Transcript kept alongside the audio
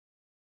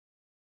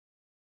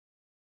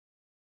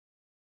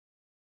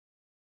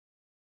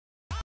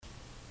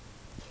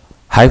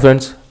Hi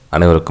friends,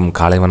 அனைவருக்கும்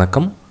காலை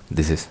வணக்கம்.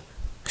 This is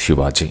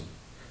Shivaji.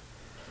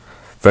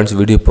 Friends,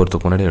 video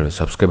போறதுக்கு முன்னாடி என்னோட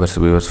சப்ஸ்கிரைபர்ஸ்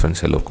வியூவர்ஸ்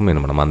ஃப்ரெண்ட்ஸ் எல்லாருக்கும்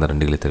என்னோட மனமார்ந்த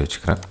நன்றிகளை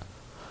தெரிவிச்சுக்கிறேன்.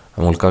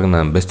 உங்களுக்காக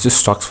நான் பெஸ்ட்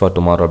ஸ்டாக்ஸ் ஃபார்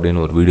டுமாரோ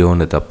அப்படின்னு ஒரு வீடியோ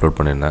வந்து அப்லோட்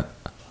பண்ணியிருந்தேன்.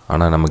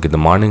 ஆனால் நமக்கு இந்த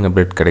மார்னிங்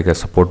அப்டேட் கிடைக்கிற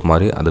சப்போர்ட்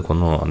மாதிரி அதுக்கு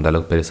ஒன்றும்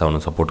அந்தளவுக்கு பெருசாக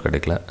ஒன்றும் சப்போர்ட்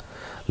கிடைக்கல.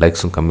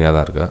 லைக்ஸும் கம்மியாக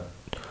தான் இருக்குது.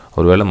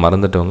 ஒருவேளை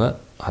மறந்துட்டவங்க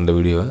அந்த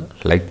வீடியோவை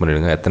லைக்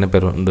பண்ணிவிடுங்க. எத்தனை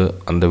பேர் வந்து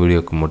அந்த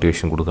வீடியோக்கு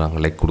மோட்டிவேஷன் கொடுக்குறாங்க,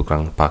 லைக்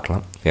கொடுக்குறாங்கன்னு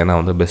பார்க்கலாம். ஏன்னா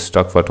வந்து best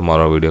stock for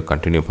tomorrow video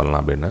continue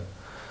பண்ணலாம் அப்படின்னு.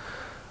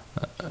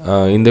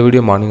 இந்த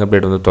வீடியோ மார்னிங்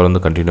அப்டேட் வந்து தொடர்ந்து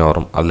கண்டினியூ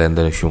வரும். அதில்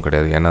எந்த இஷ்யூவும்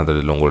கிடையாது. ஏன்னா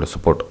அதில் உங்களோட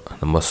சப்போர்ட்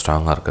ரொம்ப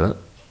ஸ்ட்ராங்காக இருக்குது.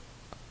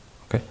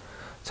 ஓகே,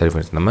 சரி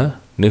ஃப்ரெண்ட்ஸ், நம்ம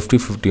நிஃப்டி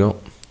 50யும்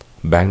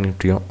பேங்க்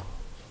நிஃப்டியும்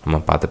நம்ம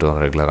பார்த்துட்டு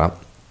வரோம் ரெகுலராக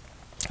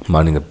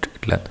மார்னிங்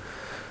அப்டேட்டில்.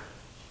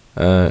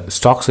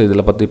 ஸ்டாக்ஸ்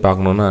இதில் பற்றி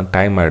பார்க்கணுன்னா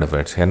டைம் ஆகிடும்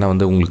ஃப்ரெண்ட்ஸ். ஏன்னா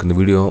வந்து உங்களுக்கு இந்த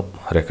வீடியோ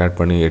ரெக்கார்ட்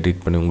பண்ணி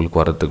எடிட் பண்ணி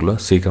உங்களுக்கு வரதுக்குள்ளே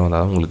சீக்கிரம்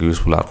வந்தால் தான் உங்களுக்கு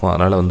யூஸ்ஃபுல்லாக இருக்கும்.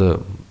 அதனால் வந்து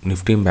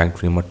நிஃப்டியும் பேங்க்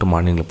நிஃப்டியும் மட்டும்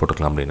மார்னிங்கில்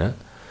போட்டுக்கலாம் அப்படின்னு.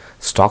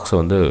 ஸ்டாக்ஸை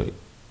வந்து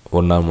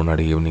ஒரு நாள்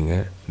முன்னாடி ஈவினிங்கை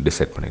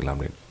டிசைட் பண்ணிக்கலாம்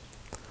அப்படின்னு.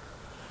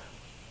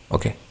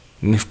 ஓகே,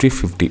 நிஃப்டி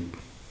 50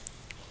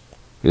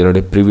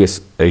 இதனுடைய ப்ரீவியஸ்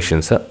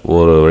ரெசிஸ்டன்ஸை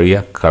ஒரு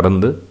வழியாக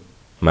கடந்து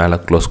மேலே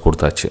க்ளோஸ்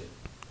கொடுத்தாச்சு.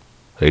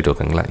 ரைட்,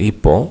 ஓகேங்களா.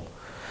 இப்போது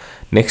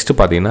நெக்ஸ்ட்டு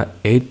பார்த்தீங்கன்னா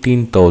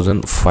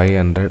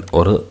 18,500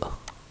 ஒரு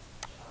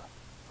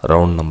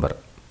ரவுண்ட் நம்பர்.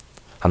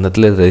 அந்த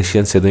இடத்துல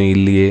ரெசிஸ்டன்ஸ் எதுவும்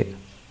இல்லையே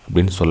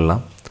அப்படின்னு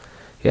சொல்லலாம்.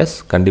 எஸ்,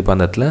 கண்டிப்பாக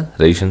அந்த இடத்துல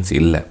ரெசிஸ்டன்ஸ்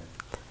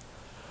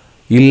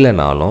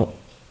இல்லைனாலும்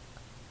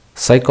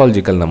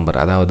சைக்காலஜிக்கல் நம்பர்,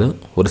 அதாவது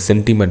ஒரு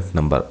சென்டிமெண்ட்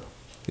நம்பர்,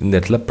 இந்த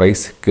இடத்துல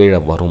ப்ரைஸ் கீழே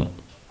வரும்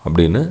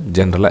அப்படின்னு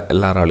ஜென்ரலாக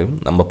எல்லாராலையும்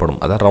நம்பப்படும்.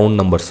 அதான் ரவுண்ட்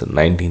நம்பர்ஸ்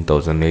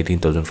 19,000,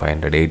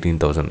 18,500,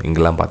 18,000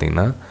 இங்கெல்லாம்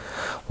பார்த்திங்கன்னா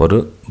ஒரு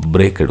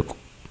பிரேக்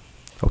எடுக்கும்.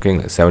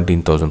 ஓகேங்களா.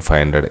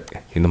 17,500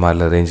 இந்த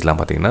மாதிரிலாம் ரேஞ்செலாம்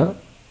பார்த்திங்கன்னா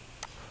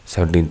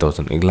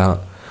 17,000 இங்கெல்லாம்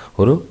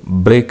ஒரு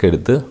பிரேக்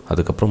எடுத்து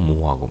அதுக்கப்புறம்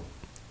மூவ் ஆகும்.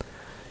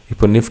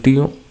 இப்போ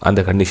நிஃப்டியும் அந்த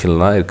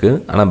கண்டிஷனில் தான் இருக்குது.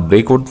 ஆனால்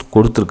பிரேக் அவுட்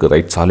கொடுத்துருக்கு,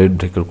 ரைட், சாலிட்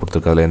பிரேக் அவுட்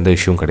கொடுத்துருக்கு. அதில் எந்த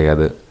இஷ்யூவும்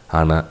கிடையாது.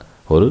 ஆனால்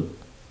ஒரு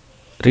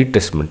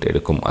ரீடெஸ்ட்மெண்ட்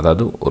எடுக்கும்,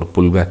 அதாவது ஒரு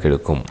புல் பேக்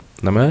எடுக்கும்.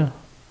 நம்ம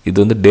இது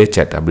வந்து டே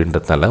சேட்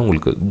அப்படின்றதுனால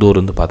உங்களுக்கு தூரம்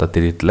இருந்து பார்த்தா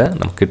தெரியல,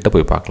 நம்ம கிட்ட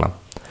போய் பார்க்கலாம்.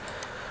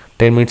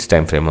 10 minutes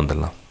டைம் ஃப்ரேம்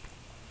வந்துடலாம்.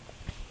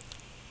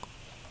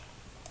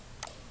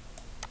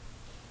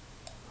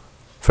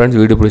 ஃப்ரெண்ட்ஸ்,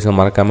 வீடியோ பிடிச்சா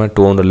மறக்காமல்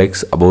 200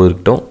 லைக்ஸ் அபோவ்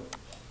இருக்கட்டும்.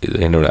 இது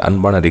என்னோடய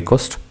அன்பான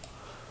ரிக்வஸ்ட்.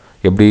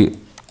 எப்படி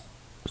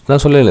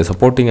நான் சொல்லலை,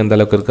 சப்போர்ட்டிங் எந்த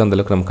அளவுக்கு இருக்குது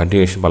அந்தளவுக்கு நம்ம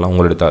கண்டினியூஷன் பண்ணலாம்.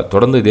 உங்களோட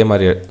தொடர்ந்து இதே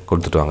மாதிரி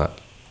கொடுத்துட்டு வாங்க.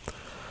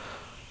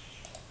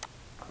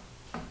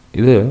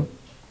 இது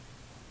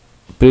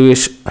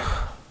ப்ரீவியஸ்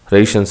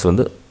ரெசிஸ்டன்ஸ்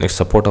வந்து நெக்ஸ்ட்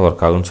சப்போர்ட்டாக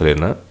ஒர்க் ஆகும்னு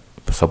சொல்லியிருந்தேன்.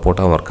 இப்போ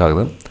சப்போர்ட்டாக ஒர்க்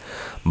ஆகுது.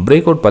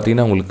 பிரேக் அவுட்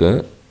பார்த்திங்கன்னா உங்களுக்கு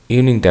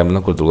ஈவினிங்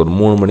டைம்லாம் கொடுத்துருக்கு. ஒரு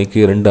 3 மணிக்கு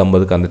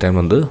 2:50 அந்த டைம்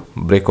வந்து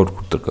பிரேக் அவுட்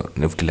கொடுத்துருக்கு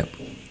நிஃப்டியில்.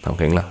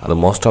 ஓகேங்களா. அது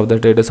மோஸ்ட் ஆஃப் த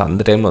ட்ரேடர்ஸ்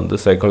அந்த டைமில் வந்து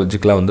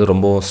சைக்காலஜிக்கலாக வந்து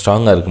ரொம்ப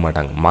ஸ்ட்ராங்காக இருக்க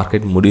மாட்டாங்க.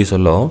 மார்க்கெட் முடிய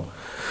சொல்ல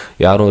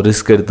யாரும்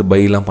ரிஸ்க் எடுத்து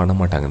பைலாம் பண்ண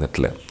மாட்டாங்க இந்த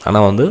இடத்துல.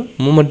 ஆனால் வந்து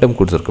மூமெண்டம்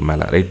கொடுத்துருக்கு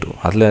மேலே, ரைட்டு,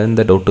 அதில்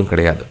எந்த டவுட்டும்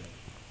கிடையாது.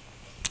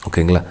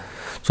 ஓகேங்களா.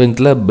 ஸோ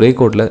இதில் பிரேக்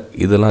அவுட்டில்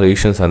இதெல்லாம்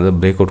ரெசிஸ்டன்ஸ் அந்த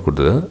பிரேக் அவுட்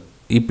கொடுத்தது.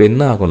 இப்போ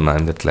என்ன ஆகும்னா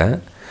இந்த இடத்துல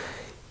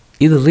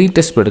இது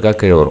ரீடெஸ்ட் எடுக்காக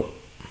கீழே வரும்.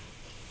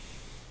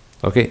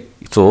 ஓகே,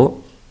 ஸோ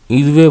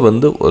இதுவே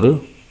வந்து ஒரு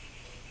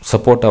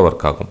சப்போர்ட்டாக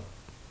ஒர்க் ஆகும்.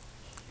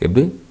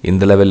 எப்படி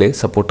இந்த லெவலே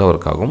சப்போர்ட்டாக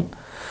ஒர்க் ஆகும்.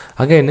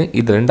 அகைன்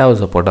இது ரெண்டாவது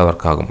சப்போர்ட்டாக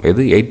ஒர்க் ஆகும்.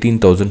 எது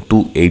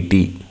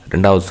 18,280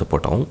 ரெண்டாவது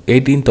சப்போர்ட்டாகவும்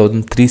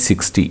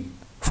 18,360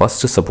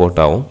 ஃபஸ்ட்டு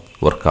சப்போர்ட்டாகவும்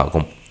ஒர்க்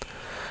ஆகும்.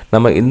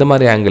 நம்ம இந்த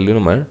மாதிரி ஆங்கிள்லையும்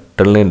நம்ம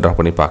ட்ரெண்ட் லைன் ட்ரா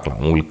பண்ணி பார்க்கலாம்.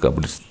 உங்களுக்கு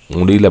அப்படி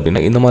முடியல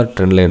அப்படின்னா இந்த மாதிரி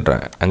ட்ரெண்ட் லைன்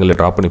ஆங்கிளில்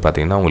ட்ரா பண்ணி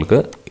பார்த்தீங்கன்னா உங்களுக்கு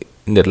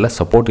இந்த இடத்துல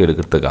சப்போர்ட்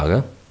எடுக்கிறதுக்காக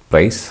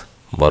ப்ரைஸ்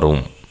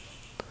வரும்.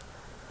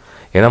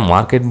 ஏன்னா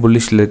மார்க்கெட்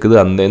புல்லிஷில் இருக்குது,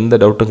 அந்த எந்த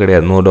டவுட்டும்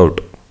கிடையாது, நோ டவுட்.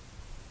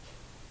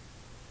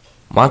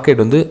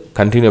 மார்க்கெட் வந்து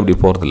கண்டினியூ அப்படி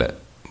போகிறதில்ல,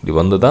 இப்படி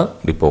வந்து தான்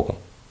இப்படி போகும்.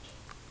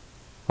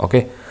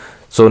 ஓகே,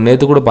 ஸோ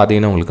நேற்று கூட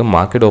பார்த்தீங்கன்னா உங்களுக்கு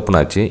மார்க்கெட் ஓப்பன்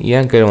ஆச்சு.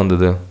 ஏன் கீழே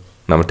வந்தது?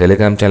 நம்ம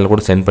டெலிகிராம் சேனலில்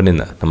கூட சென்ட்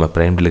பண்ணியிருந்தேன். நம்ம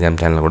பிரைம்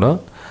டெலிகிராம் சேனலில் கூட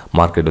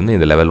மார்க்கெட் வந்து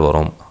இந்த லெவல்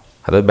வரும்,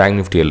 அதாவது பேங்க்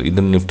நிஃப்டி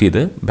இது நிஃப்டி,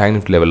 இது பேங்க்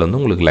நிஃப்டி லெவலில் வந்து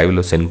உங்களுக்கு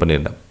லைவில் சென்ட்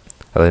பண்ணியிருந்தேன்.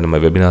 அதாவது நம்ம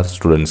வெபினார்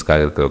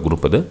ஸ்டூடெண்ட்ஸ்க்காக இருக்கிற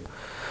குரூப் அது.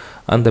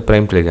 அந்த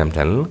பிரைம் டெலிகிராம்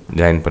சேனல்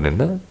ஜாயின்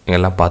பண்ணியிருந்தேன். நீங்கள்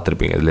எல்லாம்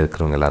பார்த்துருப்பீங்க. இதில்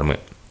இருக்கிறவங்க எல்லாருமே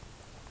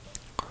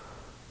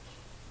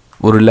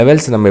ஒரு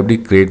லெவல்ஸ் நம்ம எப்படி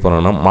க்ரியேட்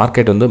பண்ணோன்னா,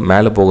 மார்க்கெட் வந்து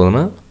மேலே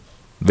போகுதுன்னா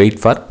வெயிட்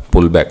ஃபார்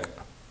புல் பேக்.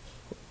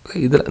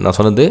 இதில் நான்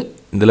சொன்னது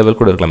இந்த லெவல்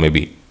கூட இருக்கலாம்,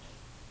 மேபி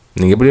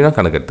நீங்கள் எப்படின்னா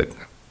கணக்கு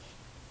எடுத்துக்கங்க.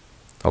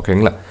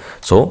 ஓகேங்களா.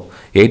 ஸோ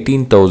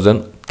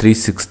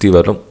 18,360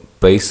 வரும்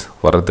ப்ரைஸ்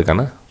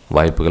வர்றதுக்கான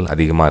வாய்ப்புகள்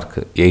அதிகமாக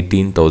இருக்குது.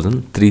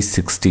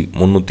 18,360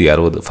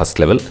 360 ஃபஸ்ட்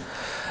லெவல்.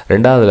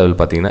 ரெண்டாவது லெவல்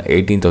பார்த்திங்கன்னா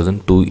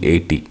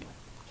 18,280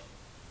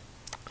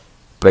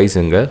 ப்ரைஸ்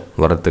இங்கே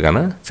வர்றதுக்கான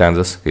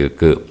சான்சஸ்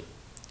இருக்குது.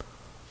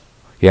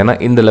 ஏன்னா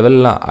இந்த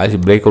லெவல்லாம் ஆச்சு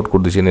பிரேக் அவுட்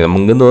கொடுத்துச்சு.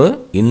 இங்கேருந்து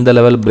இந்த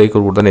லெவல் பிரேக்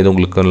அவுட் கொடுத்தா இது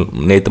உங்களுக்கு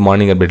நேற்று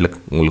மார்னிங் அப்டேட்டில்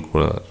உங்களுக்கு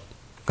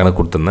கணக்கு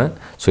கொடுத்துருந்தேன்.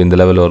 ஸோ இந்த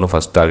லெவலில் வரும்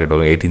ஃபஸ்ட் டார்கெட்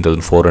வரும்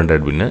 18,400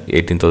 அப்படின்னு.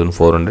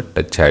 18,400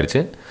 டச்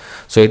ஆகிடுச்சு.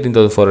 ஸோ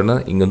 18,400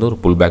 இங்கேருந்து ஒரு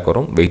புல் பேக்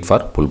வரும், wait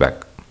for pull back.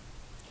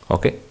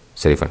 Okay,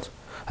 சரி ஃப்ரெண்ட்ஸ்.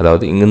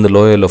 அதாவது இங்கேருந்து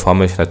லோயரில்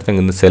ஃபார்மேஷன் ஆச்சுன்னா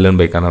இங்கேருந்து செல் அண்ட்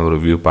பைக்கான ஒரு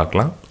வியூ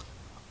பார்க்கலாம்.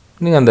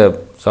 நீங்கள் அந்த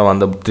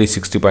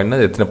 360 பாயிண்ட்னா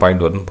எத்தனை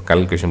பாயிண்ட் வரும்னு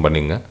கால்குலேஷன்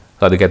பண்ணிங்க.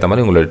 ஸோ அதுக்கேற்ற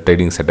மாதிரி உங்களோட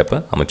ட்ரேடிங் செட்டப்பை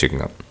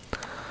அமைச்சிக்கோங்க.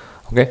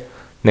 ஓகே,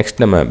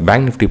 நெக்ஸ்ட் நம்ம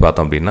பேங்க் நிஃப்டி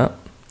பார்த்தோம் அப்படின்னா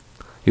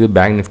இது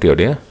bank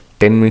நிஃப்டியோடைய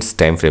 10 minutes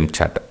time frame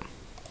chart.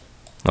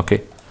 Okay,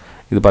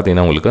 இது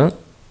பார்த்தீங்கன்னா உங்களுக்கு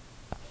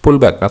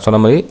புல் பேக். நான் சொன்ன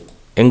மாதிரி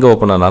எங்கே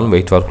ஓப்பன் ஆனாலும்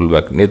வெயிட் ஃபார் புல்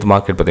பேக். நேற்று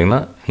மார்க்கெட்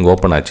பார்த்தீங்கன்னா இங்கே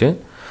ஓப்பன் ஆச்சு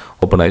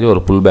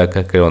ஒரு புல்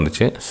பேக்காக கீழே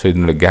வந்துச்சு. ஸோ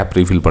இதனுடைய கேப்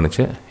ரீஃபில்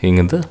பண்ணிச்சு.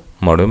 இங்கேருந்து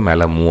மறுபடியும்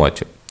மேலே மூவ்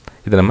ஆச்சு.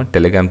 இது நம்ம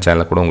டெலிகிராம்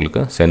சேனலில் கூட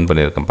உங்களுக்கு சென்ட்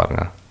பண்ணியிருக்கேன்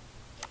பாருங்கள்.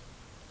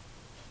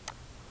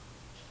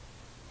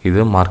 இது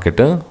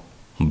மார்க்கெட்டு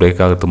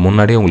பிரேக் ஆகிறதுக்கு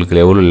முன்னாடியே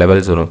உங்களுக்கு எவ்வளோ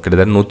லெவல்ஸ் வரும்,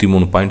 கிட்டத்தட்ட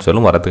 103 பாயிண்ட்ஸ்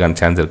வரும் வரதுக்கான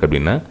சான்ஸ் இருக்குது.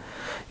 அப்படின்னா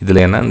இதில்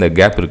ஏன்னா இந்த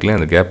கேப் இருக்குல்ல,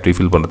 அந்த கேப்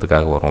ரீஃபில்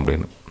பண்ணுறதுக்காக வரும்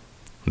அப்படின்னு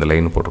இந்த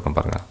லைன் போட்டிருக்கேன்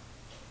பாருங்கள்.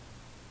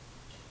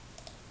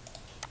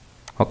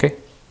 ஓகே,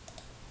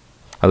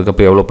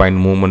 அதுக்கப்புறம் எவ்வளோ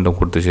பாயிண்ட் மூவ்மெண்ட்டும்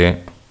கொடுத்துச்சு.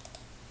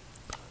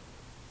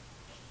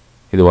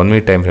 இது 1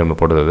 மினிட் டைம் ஃப்ரேமில்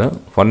போடுறது.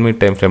 1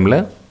 மினிட் டைம் ஃப்ரேமில்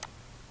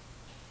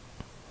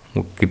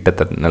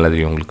கிட்டத்தட்ட நல்லா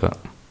தெரியும் உங்களுக்கு.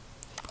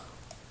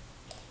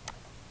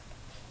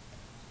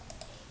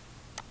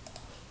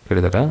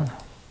 கிட்டத்தட்ட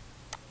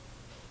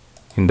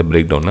இந்த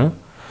பிரேக் டவுனு.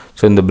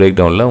 ஸோ இந்த பிரேக்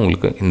டவுனில்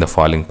உங்களுக்கு இந்த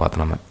ஃபாலிங்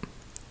பார்த்தோம் நம்ம.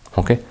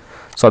 ஓகே,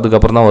 ஸோ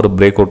அதுக்கப்புறம் தான் ஒரு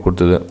பிரேக் அவுட்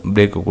கொடுத்தது.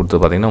 பிரேக் அவுட் கொடுத்தது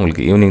பார்த்திங்கன்னா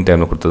உங்களுக்கு ஈவினிங்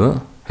டைமில் கொடுத்தது.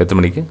 எத்தனை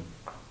மணிக்கு?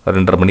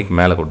 2:30 மணிக்கு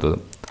மேலே கொடுத்தது.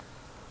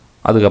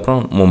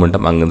 அதுக்கப்புறம்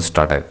மூமெண்டம் அங்கேருந்து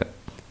ஸ்டார்ட் ஆகிருக்கு.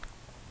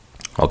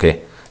 ஓகே,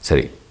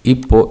 சரி,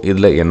 இப்போது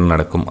இதில் என்ன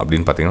நடக்கும்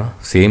அப்படின்னு பார்த்தீங்கன்னா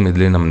சேம்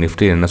இதுலேயே நம்ம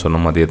நிஃப்டி என்ன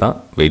சொன்ன மாதிரியே தான்.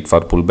 வெயிட்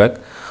ஃபார் புல் பேக்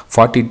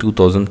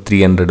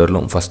 42,300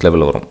 வரலும் ஃபஸ்ட்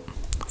லெவல் வரும்.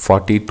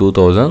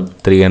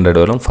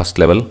 42,300 வரலும் ஃபஸ்ட்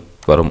லெவல்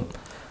வரும்.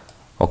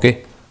 ஓகே,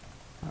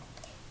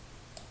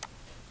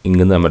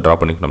 இங்கேருந்து நம்ம ட்ரா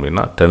பண்ணிக்கணும்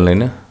அப்படின்னா ட்ரெண்ட்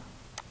லைனு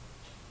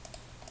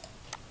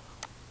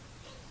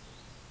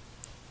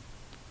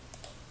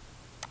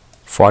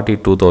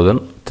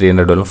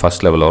 42,300 வரலும்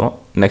ஃபஸ்ட் லெவல் வரும்.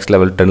 Next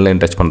level trend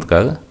line touch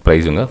பண்ணுறதுக்காக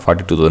ப்ரைஸுங்க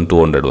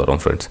 42,200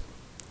 வரும் ஃப்ரெண்ட்ஸ்.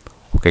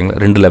 ஓகேங்களா,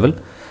 2 லெவல்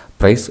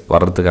ப்ரைஸ்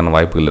வர்றதுக்கான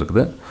வாய்ப்புகள்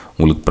இருக்குது.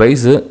 உங்களுக்கு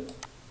ப்ரைஸு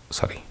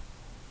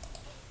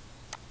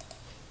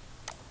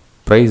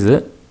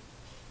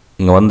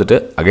இங்கே வந்துட்டு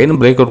அகைன்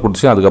பிரேக் அவுட்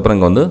கொடுத்துச்சு. அதுக்கப்புறம்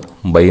இங்கே வந்து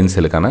பை அண்ட்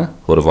செல்லுக்கான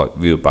ஒரு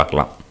வியூ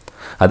பார்க்கலாம்.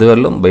 அது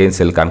வரலும் பை அண்ட்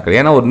செல் கான்கிறது.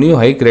 ஏன்னா ஒரு நியூ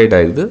ஹை கிரியேட்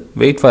ஆகிடுது.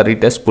 Wait for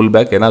retest pull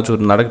back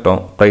ஏன்னாச்சும்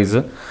நடக்கட்டும் ப்ரைஸு.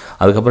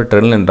 அதுக்கப்புறம்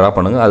ட்ரெண்ட் லைன் ட்ரா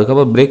பண்ணுங்கள்.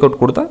 அதுக்கப்புறம் பிரேக் அவுட்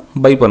கொடுத்தா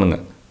பை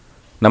பண்ணுங்கள்.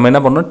 நம்ம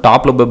என்ன பண்ணோம்,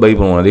 டாப்பில் போய் பை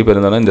பண்ணுவோம். நிறைய பேர்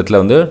இருந்தாலும் இந்த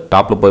இடத்துல வந்து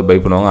டாப்பில் போய் பை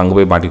பண்ணுவாங்க, அங்கே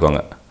போய்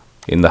மாட்டிக்குவாங்க.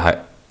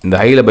 இந்த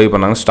ஹையில் பை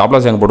பண்ணாங்க. ஸ்டாப்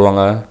லாஸ் எங்கே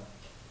போடுவாங்க?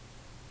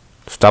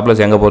 ஸ்டாப்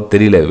லாஸ் எங்கே போகிறது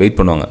தெரியல, வெயிட்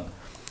பண்ணுவாங்க.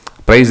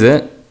 ப்ரைஸு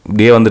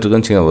இப்படியே வந்துட்டு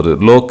இருக்குன்னு வச்சுக்கோங்க, ஒரு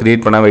லோ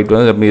கிரியேட் பண்ணால் வெயிட்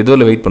பண்ணுவாங்க. அப்படி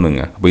இதுவில் வெயிட்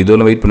பண்ணுவீங்க. அப்போ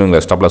இதுவில் வெயிட் பண்ணுவீங்க,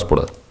 ஸ்டாப் லாஸ்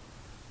போடாது.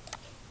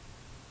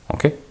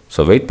 ஓகே, ஸோ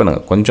வெயிட்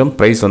பண்ணுங்கள். கொஞ்சம்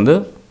ப்ரைஸ் வந்து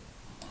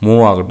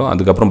மூவ் ஆகட்டும்,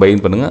 அதுக்கப்புறம்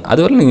பையிங் பண்ணுங்கள்.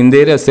 அதுவரை நீங்கள் இந்த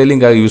ஏரியா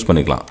சேலிங்காக யூஸ்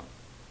பண்ணிக்கலாம்.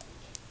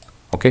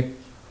 ஓகே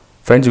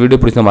ஃப்ரெண்ட்ஸ், வீடியோ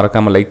பிடிச்சா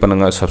மறக்காமல் லைக்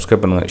பண்ணுங்கள்,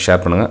 சப்ஸ்கிரைப் பண்ணுங்கள்,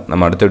 ஷேர் பண்ணுங்கள்.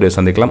 நம்ம அடுத்த வீடியோ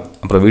சந்திக்கலாம்.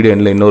 அப்புறம் வீடியோ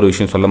எண்டில் இன்னொரு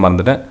விஷயம் சொல்ல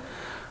மறந்துட்டேன்.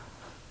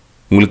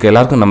 உங்களுக்கு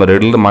எல்லாருக்கும் நம்ம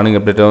ரெகுலர் மார்னிங்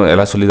அப்டேட்டும்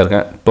எல்லாம் சொல்லி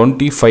தரேன்.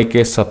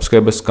 25K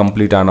சப்ஸ்கிரைபர்ஸ்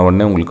கம்ப்ளீட் ஆன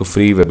உடனே உங்களுக்கு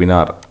ஃப்ரீ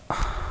வெபினார்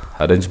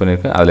அரேஞ்ச்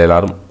பண்ணியிருக்கேன். அதில்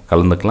எல்லோரும்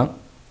கலந்துக்கலாம்.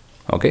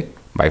 Okay,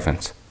 bye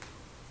friends.